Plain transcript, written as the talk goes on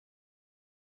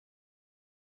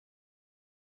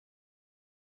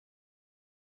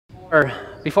Or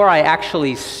before I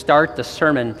actually start the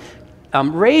sermon,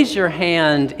 raise your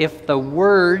hand if the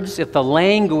words, if the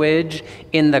language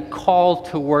in the call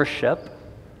to worship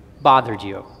bothered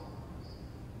you.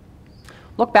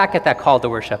 Look back at that call to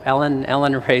worship.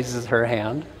 Ellen raises her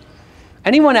hand.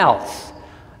 Anyone else?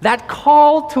 That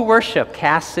call to worship,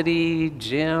 Cassidy,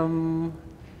 Jim.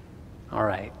 All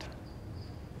right.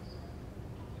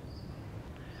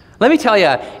 Let me tell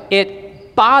you,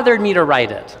 it bothered me to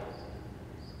write it.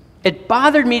 It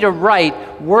bothered me to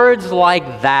write words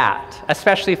like that,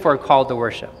 especially for a call to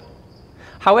worship.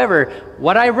 However,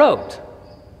 what I wrote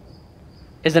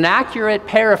is an accurate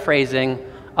paraphrasing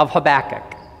of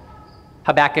Habakkuk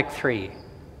 3.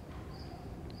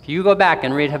 If you go back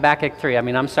and read Habakkuk 3,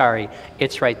 I'm sorry,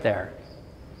 it's right there.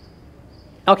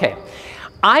 Okay,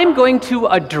 I'm going to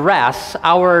address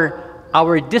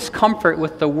our discomfort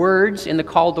with the words in the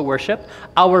call to worship,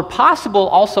 our possible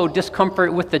also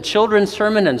discomfort with the children's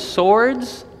sermon and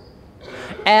swords,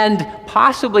 and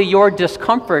possibly your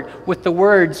discomfort with the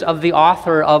words of the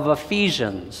author of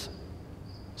Ephesians.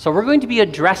 So we're going to be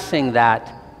addressing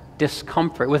that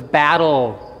discomfort with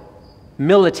battle,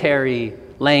 military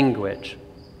language.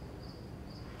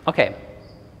 Okay,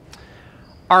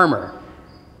 armor,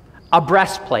 a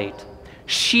breastplate,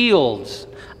 shields,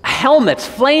 helmets,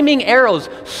 flaming arrows,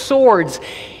 swords.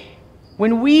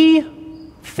 When we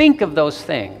think of those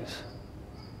things,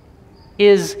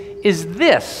 is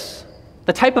this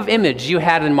the type of image you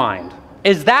had in mind?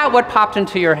 Is that what popped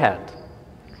into your head?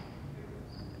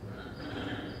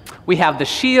 We have the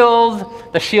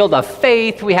shield of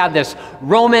faith. We have this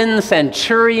Roman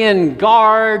centurion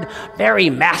guard, very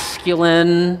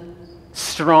masculine,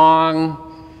 strong,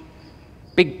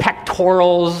 big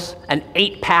pectorals and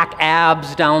 8-pack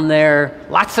abs down there.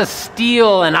 Lots of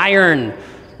steel and iron.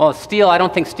 Well, steel, I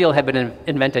don't think steel had been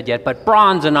invented yet, but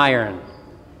bronze and iron.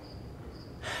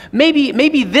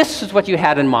 Maybe this is what you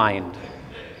had in mind.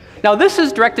 Now, this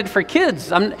is directed for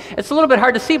kids. It's a little bit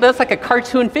hard to see, but it's like a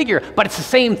cartoon figure, but it's the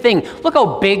same thing. Look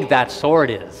how big that sword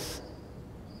is.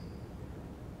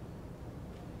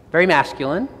 Very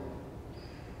masculine.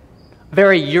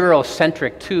 Very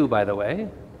Eurocentric, too, by the way.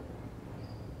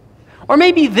 Or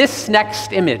maybe this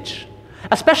next image,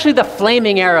 especially the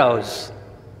flaming arrows.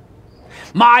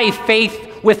 My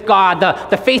faith with God,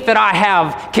 the faith that I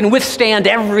have, can withstand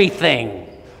everything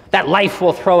that life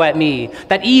will throw at me,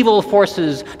 that evil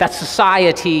forces, that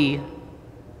society,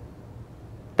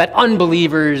 that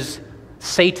unbelievers,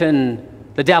 Satan,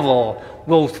 the devil,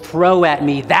 will throw at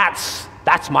me. That's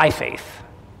my faith.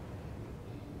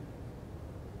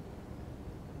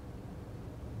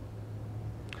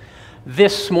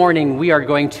 This morning, we are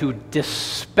going to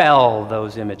dispel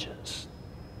those images.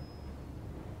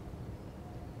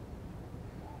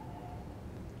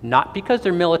 Not because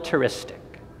they're militaristic,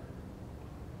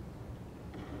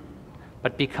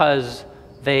 but because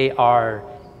they are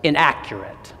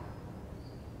inaccurate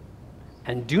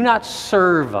and do not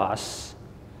serve us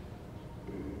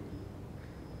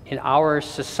in our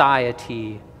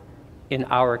society, in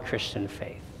our Christian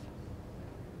faith.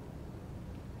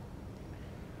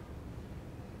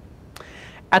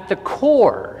 At the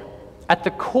core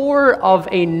of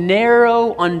a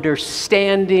narrow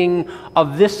understanding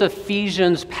of this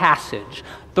Ephesians passage,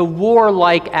 the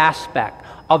warlike aspect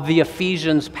of the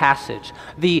Ephesians passage,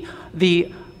 the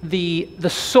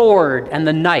sword and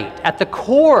the knight, at the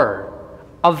core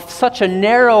of such a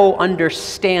narrow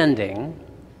understanding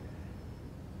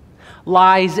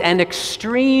lies an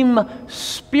extreme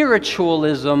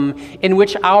spiritualism in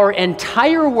which our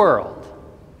entire world,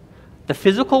 the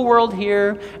physical world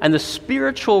here and the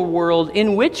spiritual world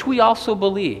in which we also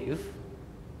believe,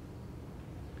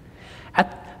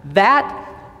 at that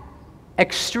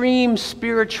extreme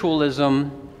spiritualism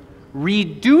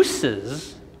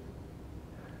reduces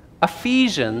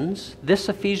this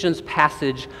Ephesians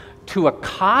passage, to a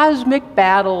cosmic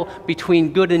battle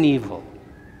between good and evil.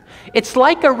 It's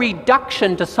like a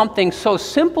reduction to something so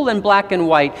simple and black and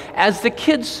white as the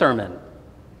kids' sermon.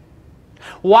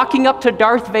 Walking up to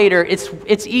Darth Vader,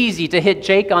 it's easy to hit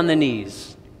Jake on the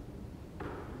knees.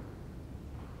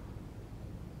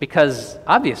 Because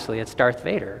obviously it's Darth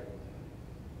Vader.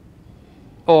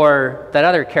 Or that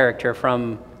other character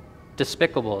from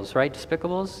Despicables, right?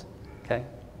 Despicables? Okay.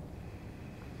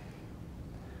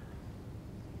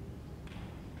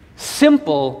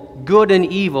 Simple good and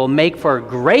evil make for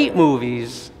great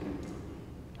movies,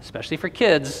 especially for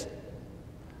kids,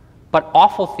 but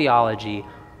awful theology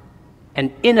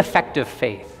and ineffective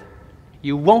faith.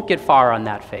 You won't get far on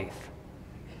that faith.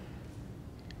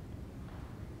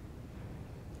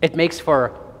 It makes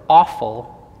for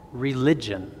awful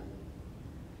religion.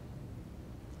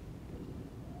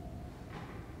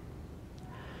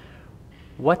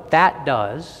 what that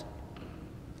does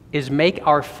is make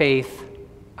our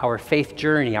faith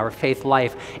journey, our faith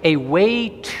life, a way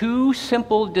too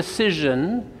simple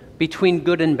decision between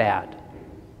good and bad.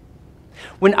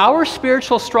 When our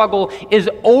spiritual struggle is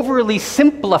overly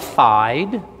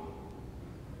simplified,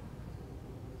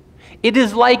 it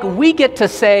is like we get to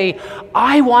say,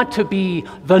 I want to be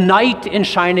the knight in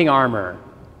shining armor.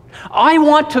 I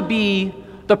want to be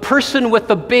the person with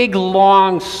the big,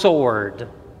 long sword.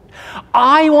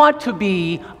 I want to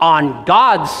be on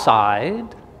God's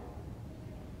side.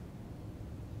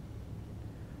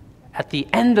 At the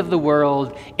end of the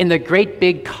world, in the great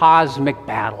big cosmic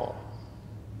battle.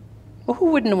 Well, who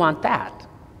wouldn't want that?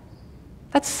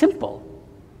 That's simple.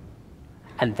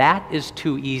 And that is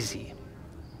too easy.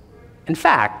 In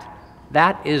fact,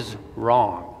 that is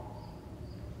wrong.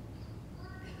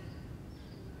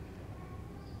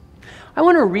 I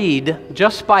want to read,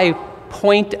 just by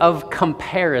point of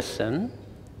comparison,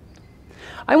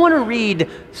 I want to read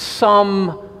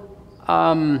some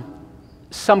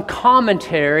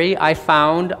commentary I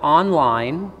found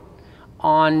online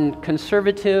on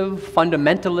conservative,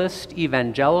 fundamentalist,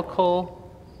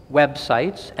 evangelical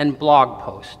websites and blog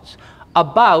posts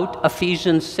about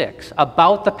Ephesians 6,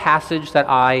 about the passage that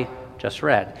I just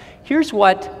read. Here's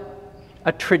what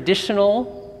a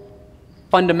traditional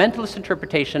fundamentalist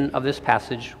interpretation of this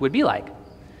passage would be like.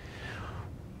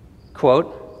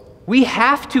 Quote, we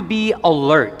have to be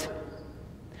alert.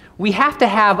 We have to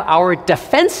have our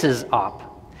defenses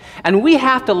up, and we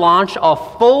have to launch a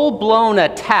full-blown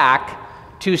attack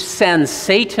to send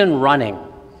Satan running.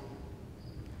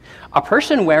 A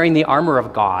person wearing the armor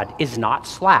of God is not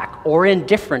slack or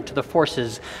indifferent to the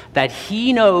forces that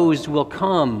he knows will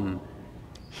come.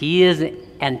 He is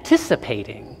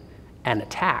anticipating an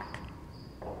attack.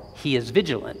 He is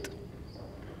vigilant.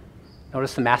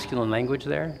 Notice the masculine language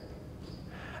there?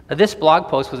 This blog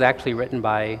post was actually written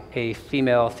by a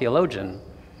female theologian,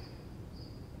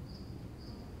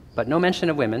 but no mention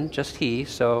of women, just he,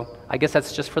 so I guess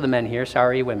that's just for the men here.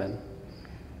 Sorry, women.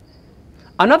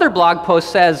 Another blog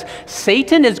post says,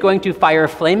 Satan is going to fire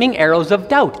flaming arrows of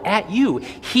doubt at you.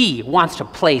 He wants to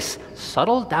place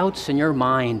subtle doubts in your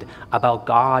mind about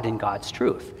God and God's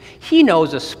truth. He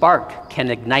knows a spark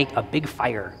can ignite a big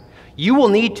fire. You will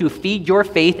need to feed your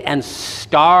faith and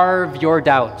starve your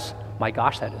doubts. My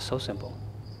gosh, that is so simple.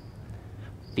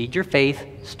 Feed your faith,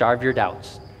 starve your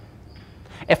doubts.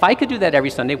 If I could do that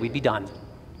every Sunday, we'd be done.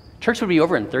 Church would be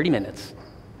over in 30 minutes.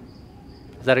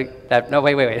 Is that no,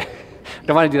 wait.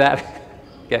 Don't want to do that.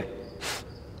 Okay.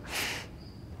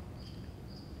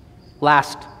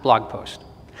 Last blog post.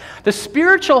 The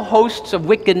spiritual hosts of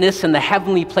wickedness in the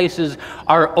heavenly places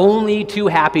are only too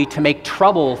happy to make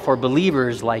trouble for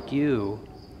believers like you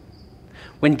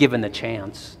when given the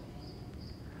chance.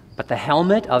 But the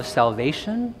helmet of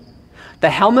salvation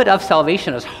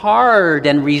is hard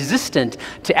and resistant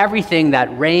to everything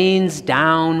that rains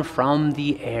down from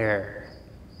the air.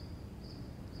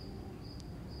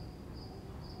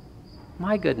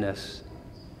 My goodness.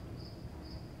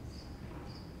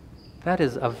 That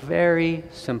is a very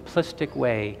simplistic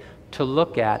way to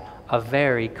look at a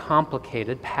very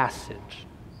complicated passage.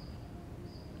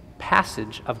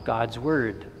 Passage of God's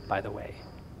Word, by the way.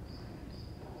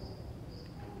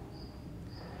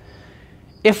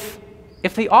 If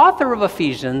the author of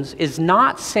Ephesians is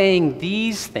not saying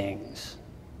these things,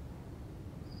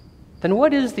 then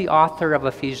what is the author of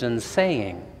Ephesians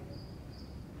saying?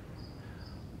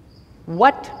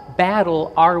 What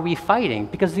battle are we fighting?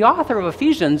 Because the author of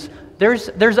Ephesians, there's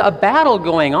a battle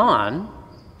going on.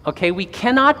 Okay, we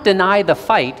cannot deny the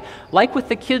fight. Like with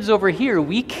the kids over here,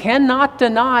 we cannot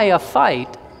deny a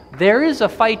fight. There is a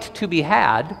fight to be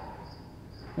had.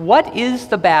 What is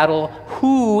the battle?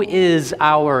 Who is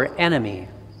our enemy?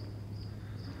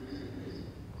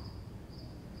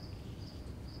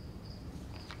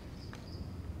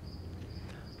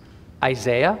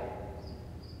 Isaiah,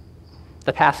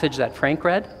 the passage that Frank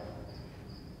read.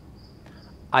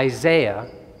 Isaiah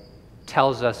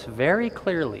tells us very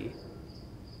clearly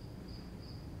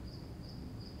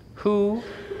who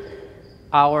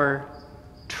our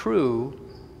true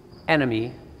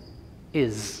enemy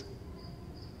is.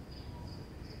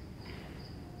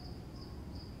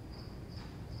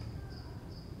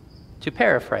 To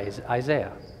paraphrase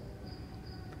Isaiah,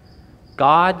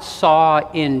 God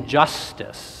saw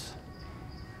injustice,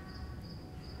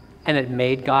 and it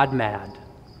made God mad.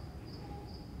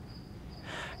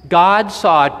 God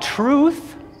saw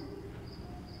truth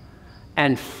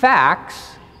and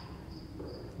facts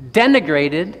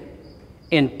denigrated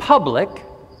in public,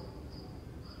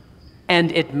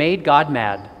 and it made God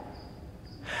mad.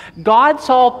 God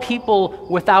saw people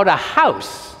without a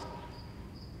house,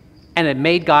 and it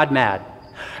made God mad.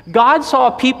 God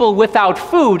saw people without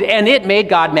food, and it made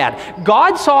God mad.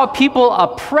 God saw people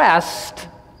oppressed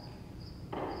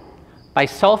by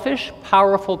selfish,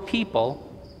 powerful people,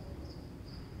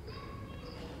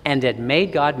 and it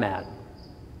made God mad.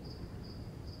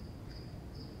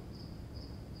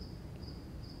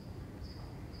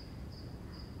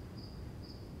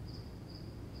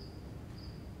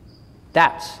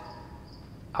 That's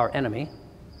our enemy.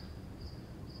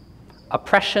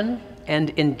 Oppression and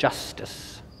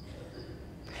injustice.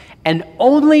 And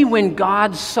only when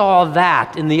God saw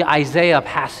that in the Isaiah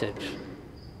passage,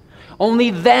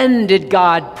 only then did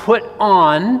God put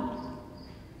on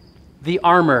the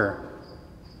armor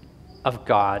of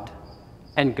God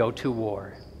and go to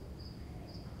war.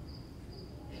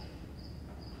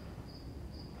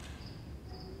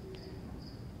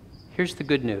 Here's the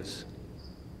good news.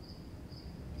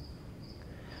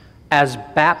 As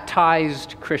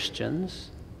baptized Christians,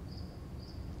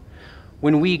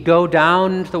 when we go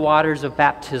down to the waters of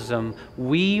baptism,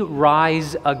 we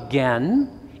rise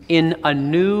again in a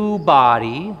new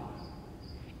body,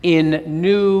 in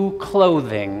new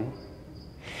clothing,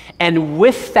 and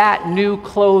with that new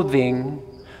clothing,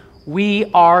 we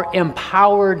are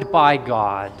empowered by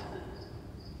God.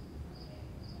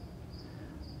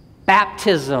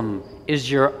 Baptism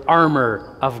is your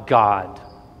armor of God.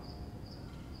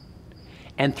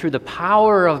 And through the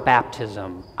power of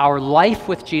baptism, our life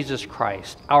with Jesus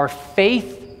Christ, our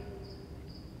faith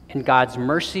in God's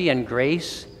mercy and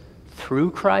grace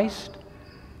through Christ,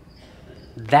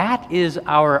 that is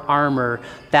our armor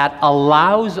that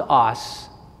allows us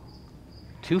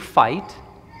to fight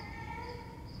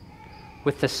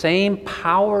with the same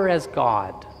power as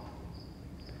God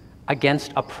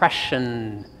against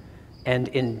oppression and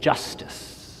injustice.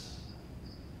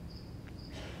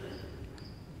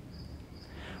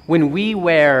 When we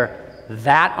wear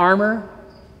that armor,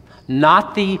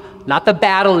 not the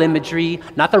battle imagery,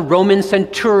 not the Roman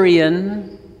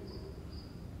centurion,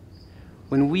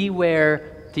 when we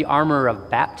wear the armor of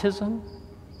baptism,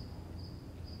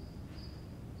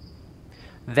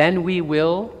 then we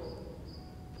will,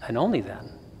 and only then,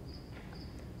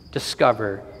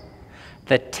 discover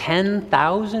the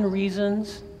 10,000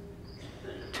 reasons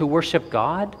to worship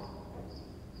God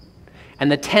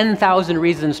and the 10,000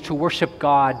 reasons to worship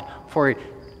God for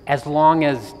as long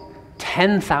as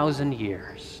 10,000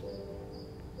 years.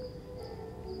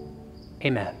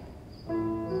 Amen.